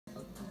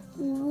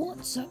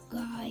What's up,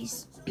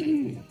 guys?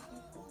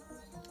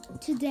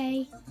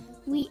 Today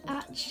we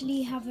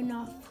actually have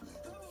enough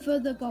for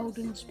the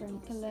golden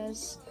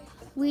sprinklers.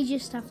 We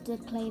just have to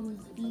claim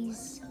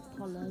these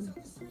pollen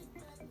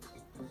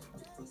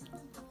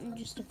in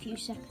just a few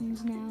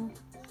seconds now.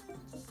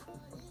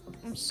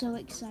 I'm so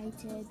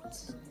excited.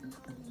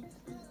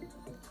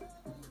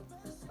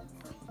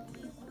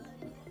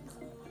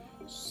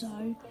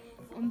 So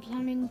I'm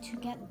planning to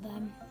get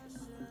them,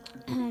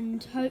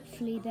 and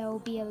hopefully there will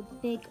be a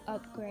big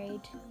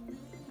upgrade.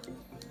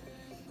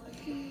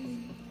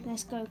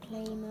 Let's go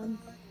claim them.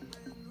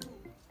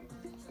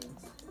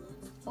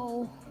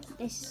 Oh,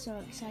 this is so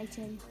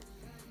exciting.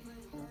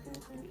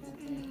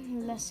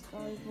 Let's go,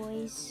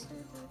 boys.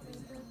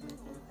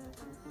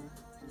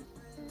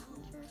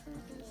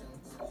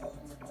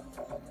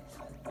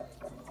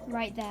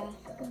 Right there,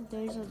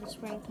 those are the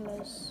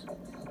sprinklers.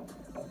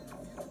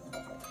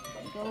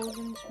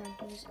 Golden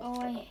sprinklers. Oh,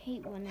 I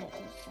hate when it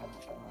does that.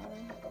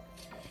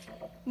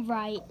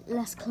 Right,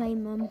 let's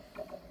claim them.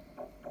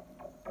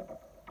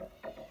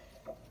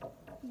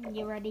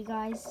 You ready,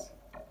 guys?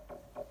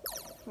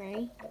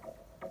 3,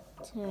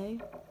 2,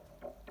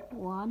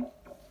 1.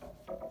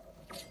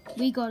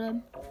 We got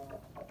him.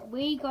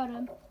 We got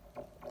him.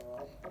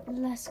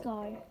 Let's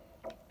go.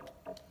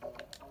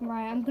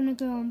 Right, I'm gonna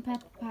go on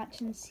Pepper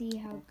Patch and see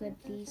how good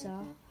these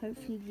are.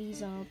 Hopefully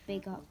these are a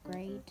big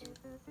upgrade.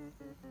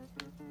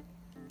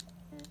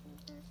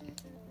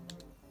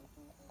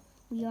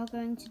 We are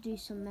going to do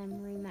some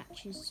memory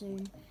matches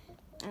soon,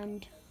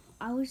 and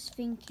I was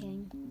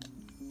thinking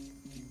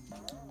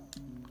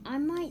I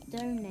might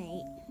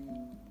donate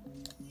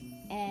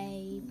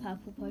a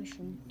purple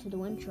potion to the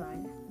Wind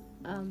Shrine.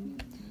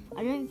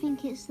 I don't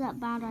think it's that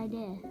bad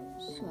idea,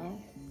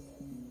 so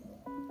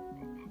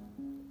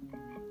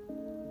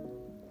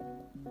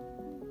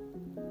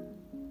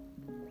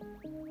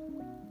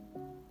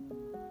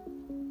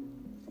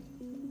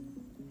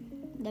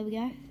there we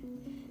go.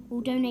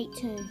 We'll donate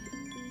 2.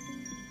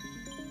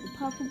 The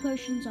purple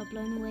potions are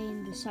blown away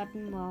in the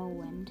sudden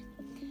whirlwind.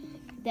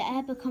 The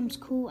air becomes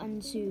cool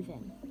and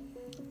soothing.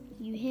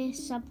 You hear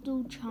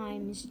subtle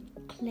chimes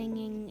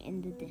clinging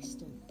in the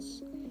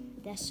distance.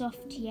 They're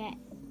soft yet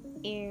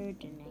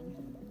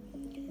ear-deadening.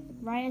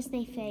 Right as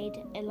they fade,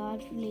 a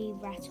lively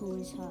rattle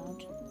is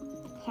heard.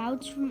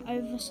 Clouds from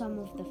over some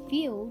of the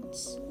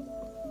fields.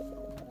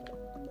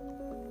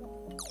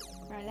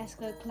 Right, let's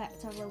go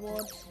collect our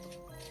reward.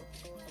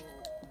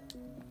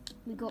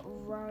 We got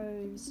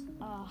Rose.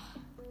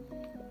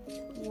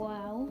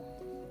 Wow.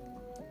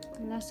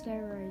 Let's go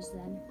Rose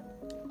then.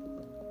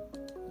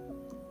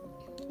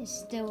 It's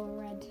still a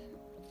red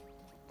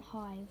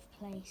hive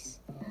place,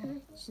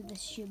 so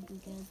this should be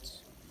good.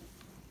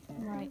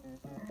 Right,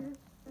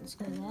 let's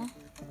go there.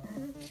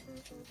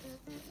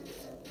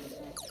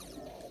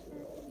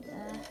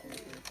 There.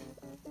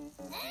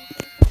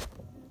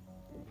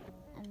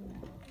 And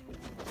there.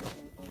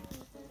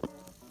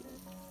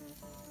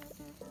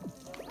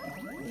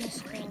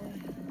 Let's go.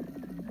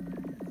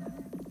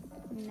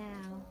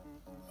 Now,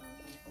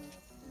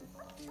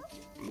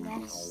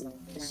 let's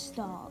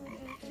start.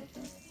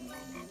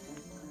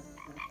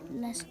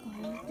 Let's go.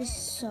 This is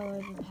so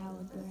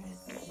overpowered, bro.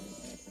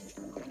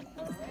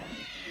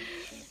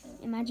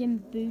 Imagine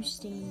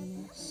boosting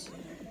in this.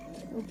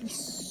 It will be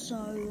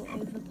so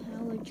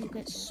overpowered. You'll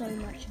get so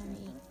much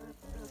honey.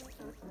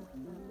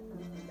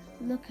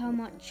 Look how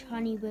much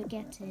honey we're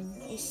getting.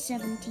 It's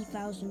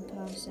 70,000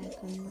 per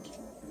second.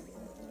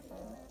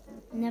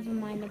 Never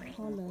mind the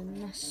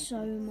pollen. That's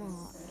so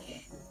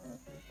much.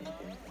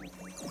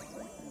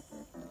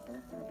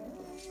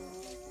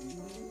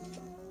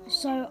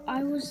 So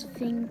I was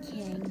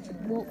thinking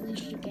what we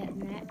should get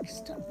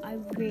next. I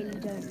really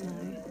don't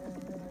know,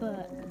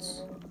 but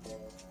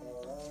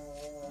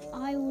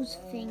I was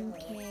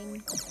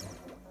thinking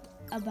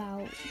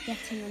about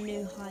getting a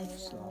new hive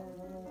slot,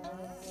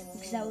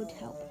 because that would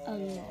help a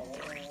lot.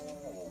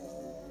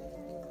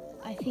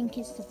 I think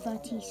it's the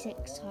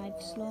 36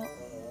 hive slot,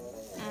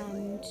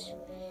 and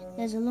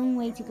there's a long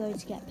way to go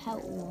to get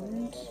Petal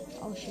Wand.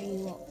 I'll show you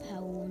what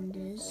Petal Wand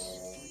is.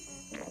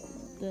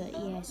 But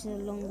yeah, it's a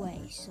long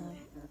way, so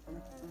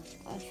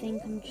I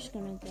think I'm just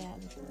gonna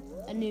get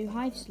a new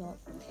hive slot.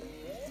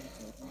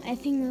 I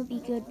think that'll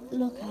be good.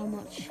 Look how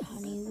much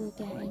honey we're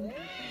getting.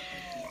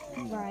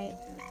 Right.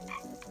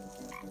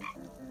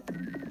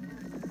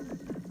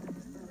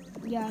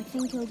 Yeah, I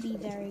think it'll be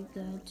very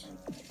good.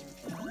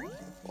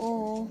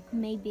 Or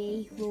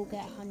maybe we'll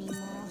get honey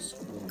mask.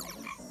 We'll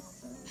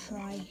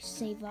try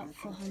save up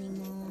for honey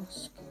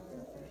mask.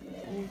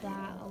 All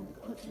that. I'll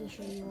quickly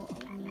show you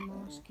what honey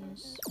mask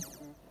is.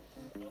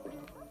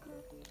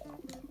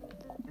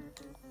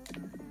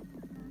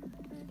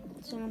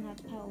 Someone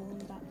had Petal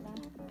Wand back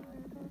there.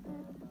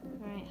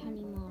 Right,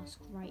 honey mask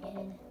right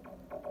here.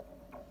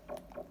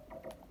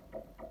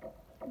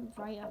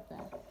 Right up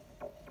there.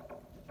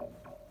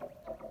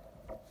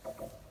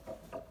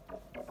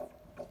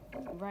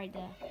 Right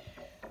there.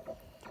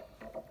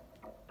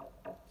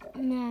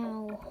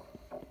 Now,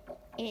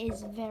 it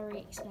is very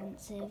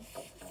expensive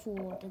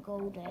for the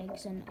gold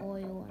eggs and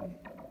oil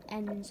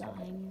and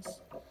enzymes.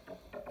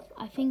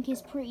 I think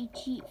it's pretty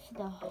cheap for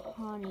the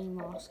honey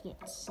mask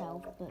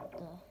itself, but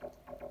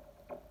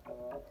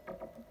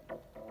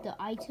the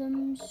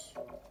items,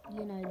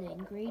 you know, the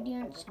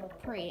ingredients are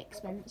pretty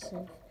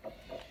expensive.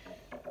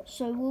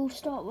 So we'll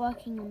start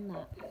working on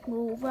that.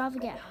 We'll rather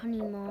get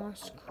honey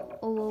mask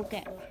or we'll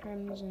get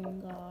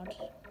crimson guard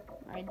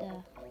right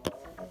there.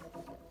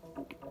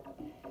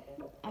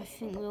 I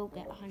think we'll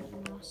get honey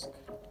mask.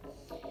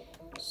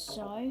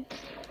 So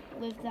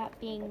with that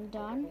being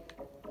done,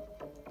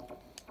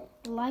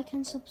 like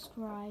and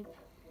subscribe,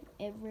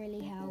 it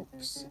really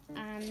helps,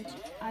 and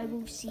I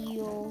will see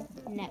you all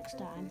next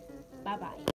time. Bye bye.